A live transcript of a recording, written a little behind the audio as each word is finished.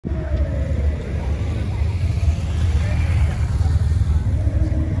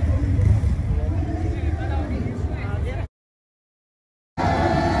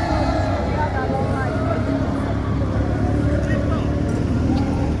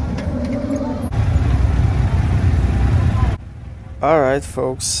Alright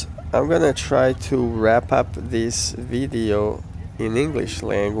folks, I'm gonna try to wrap up this video in English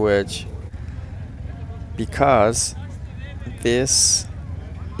language because this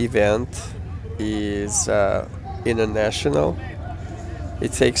event is international.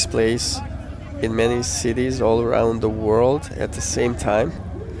 It takes place in many cities all around the world at the same time,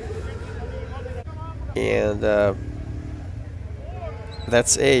 and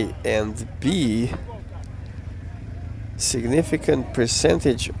that's A. And B, significant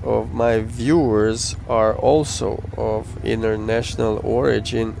percentage of my viewers are also of international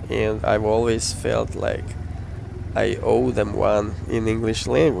origin, and I've always felt like I owe them one in English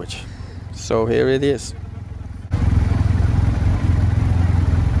language. So here it is.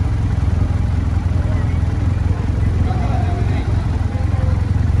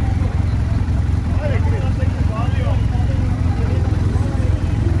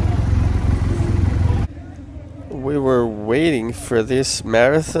 We were waiting for this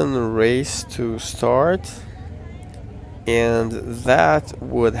marathon race to start, and that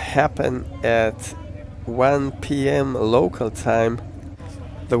would happen at 1 p.m. local time.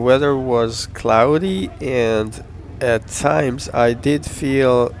 The weather was cloudy, and at times I did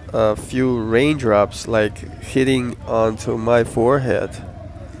feel a few raindrops like hitting onto my forehead.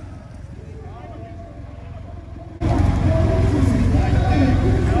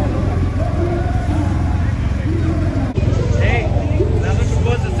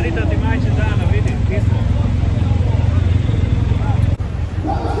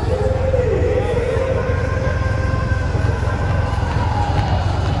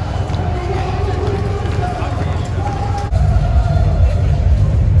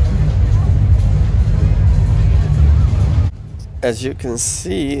 As you can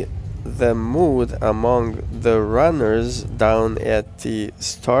see, the mood among the runners down at the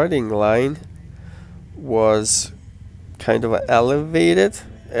starting line was kind of elevated,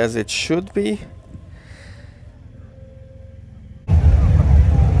 as it should be.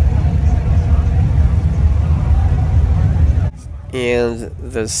 And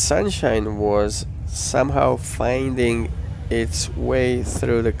the sunshine was somehow finding its way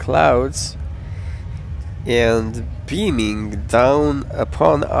through the clouds and beaming down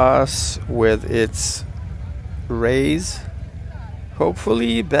upon us with its rays.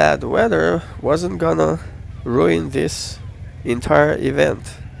 Hopefully bad weather wasn't gonna ruin this entire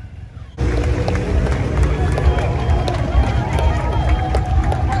event.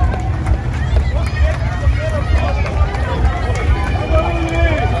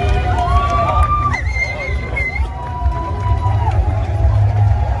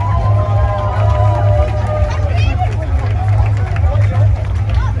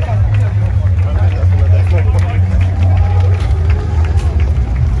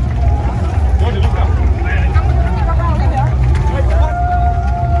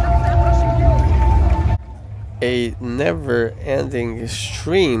 A never-ending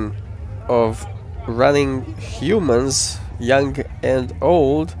stream of running humans, young and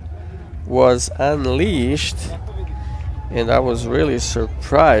old, was unleashed, and I was really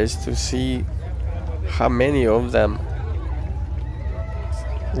surprised to see how many of them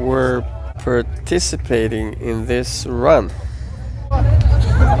were participating in this run.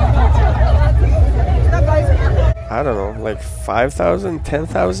 I don't know, like 5,000,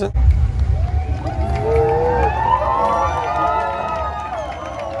 10,000?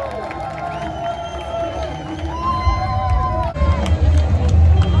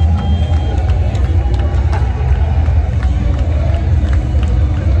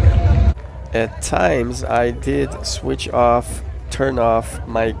 At times I did turn off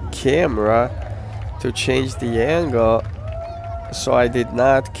my camera to change the angle, so I did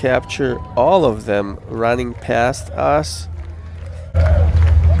not capture all of them running past us.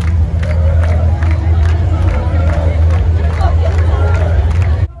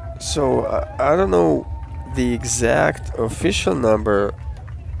 So I don't know the exact official number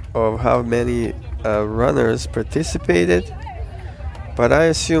of how many runners participated, but I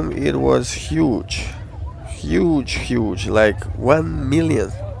assume it was huge, like 1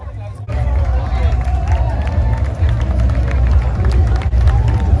 million.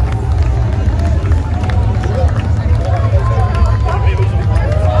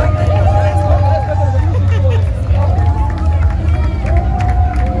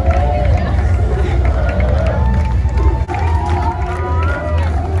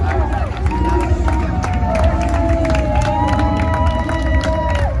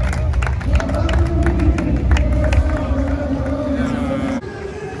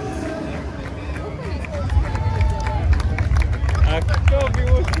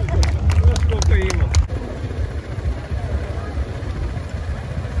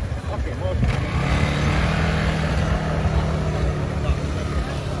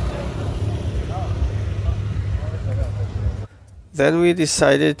 Then we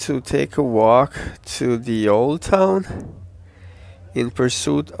decided to take a walk to the old town in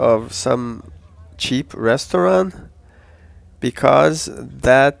pursuit of some cheap restaurant, because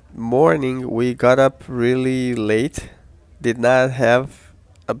that morning we got up really late, did not have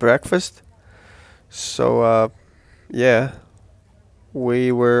a breakfast. So yeah,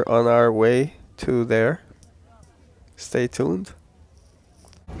 we were on our way to there. Stay tuned.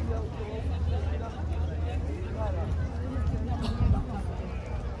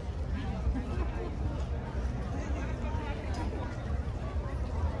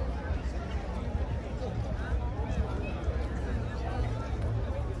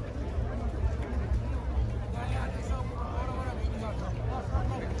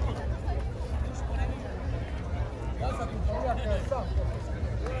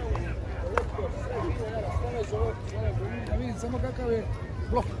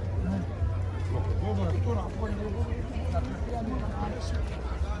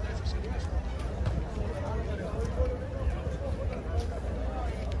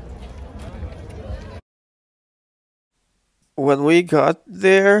 When we got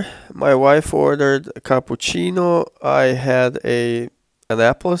there, my wife ordered a cappuccino. I had an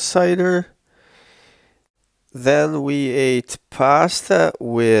apple cider. Then we ate pasta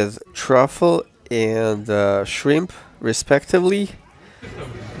with truffle and shrimp, respectively.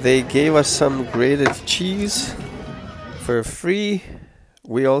 They gave us some grated cheese for free.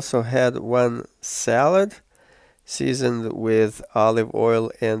 We also had one salad seasoned with olive oil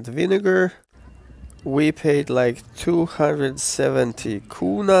and vinegar. We paid like 270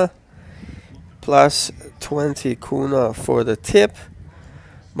 kuna plus 20 kuna for the tip.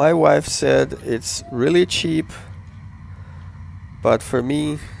 My wife said it's really cheap, but for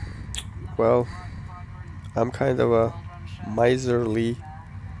me, well, I'm kind of a miserly,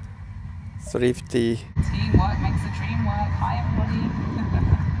 thrifty. Teamwork makes the dream work. Hi, everybody.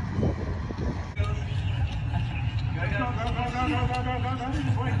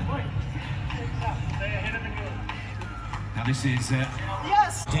 Now this is deep.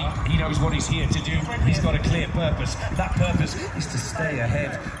 He knows what he's here to do. He's got a clear purpose. That purpose is to stay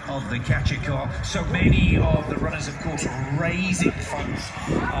ahead of the catcher car. So many of the runners, of course, raising funds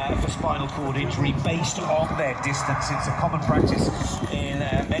for spinal cord injury based on their distance. It's a common practice in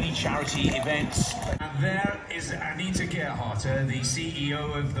many charity events. And there is Anita Gerhardt, the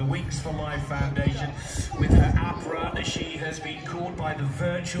CEO of the Wings for Life Foundation. With her app run, she has been caught by the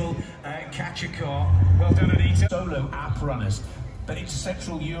virtual catcher car. Well done, Anita. Solo app runners. But into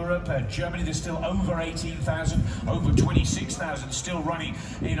Central Europe, Germany, there's still over 18,000, over 26,000 still running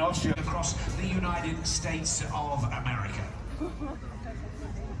in Austria, across the United States of America.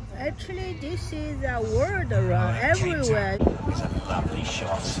 Actually, this is a world run everywhere. It's a lovely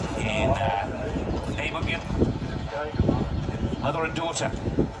shot in Nijmegen. Mother and daughter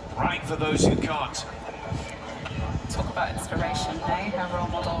running for those who can't. Talk about inspiration, hey? Her role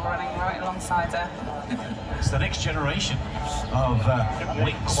model running right alongside her. It's the next generation of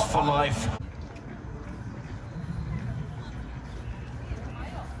Wings for Life.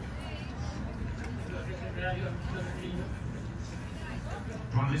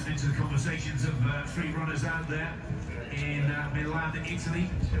 Right, listening to the conversations of three runners out there in Milan, Italy.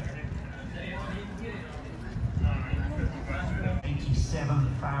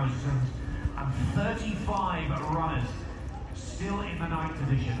 87,035 runners still in the ninth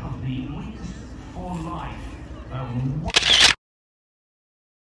edition of the Wings for Life.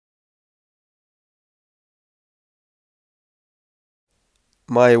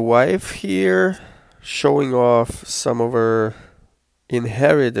 My wife here showing off some of her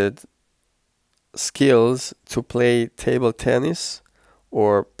inherited skills to play table tennis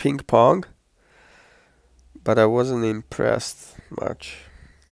or ping pong, but I wasn't impressed much.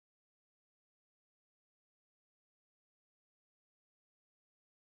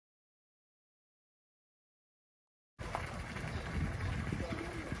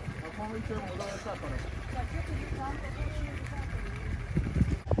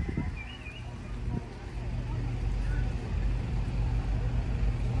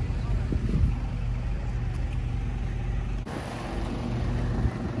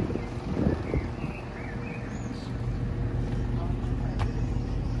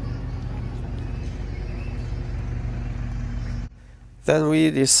 Then we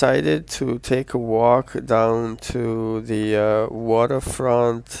decided to take a walk down to the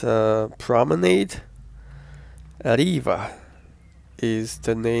waterfront promenade. Riva is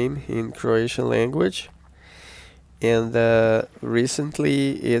the name in Croatian language, and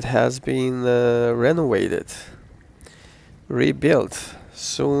recently it has been renovated, rebuilt.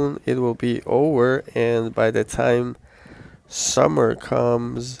 Soon it will be over, and by the time summer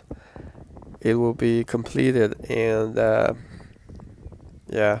comes, it will be completed, and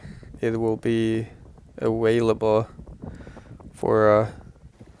yeah, it will be available for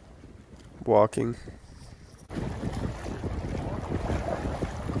walking.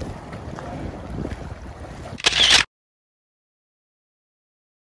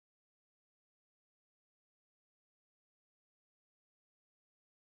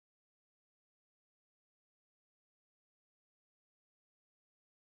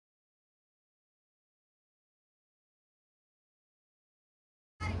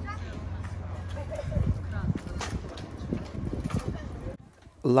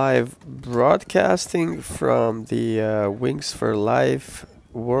 Live broadcasting from the Wings for Life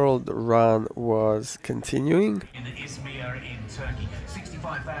World Run was continuing. In Izmir in Turkey,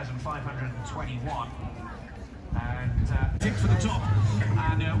 65,521. And tip for the top.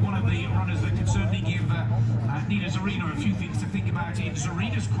 And one of the runners that can certainly give Nina Zarina a few things to think about in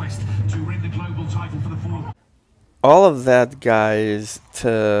Zarina's quest to win the global title for the 4. All of that, guys,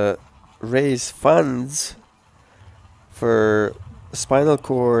 to raise funds for spinal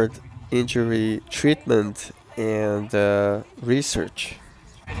cord injury treatment and research.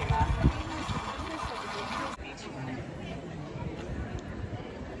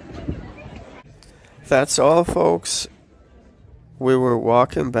 That's all, folks. We were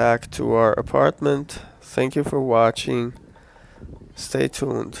walking back to our apartment. Thank you for watching. Stay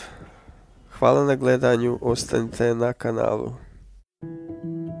tuned. Hvala na gledanju, ostanite na kanalu.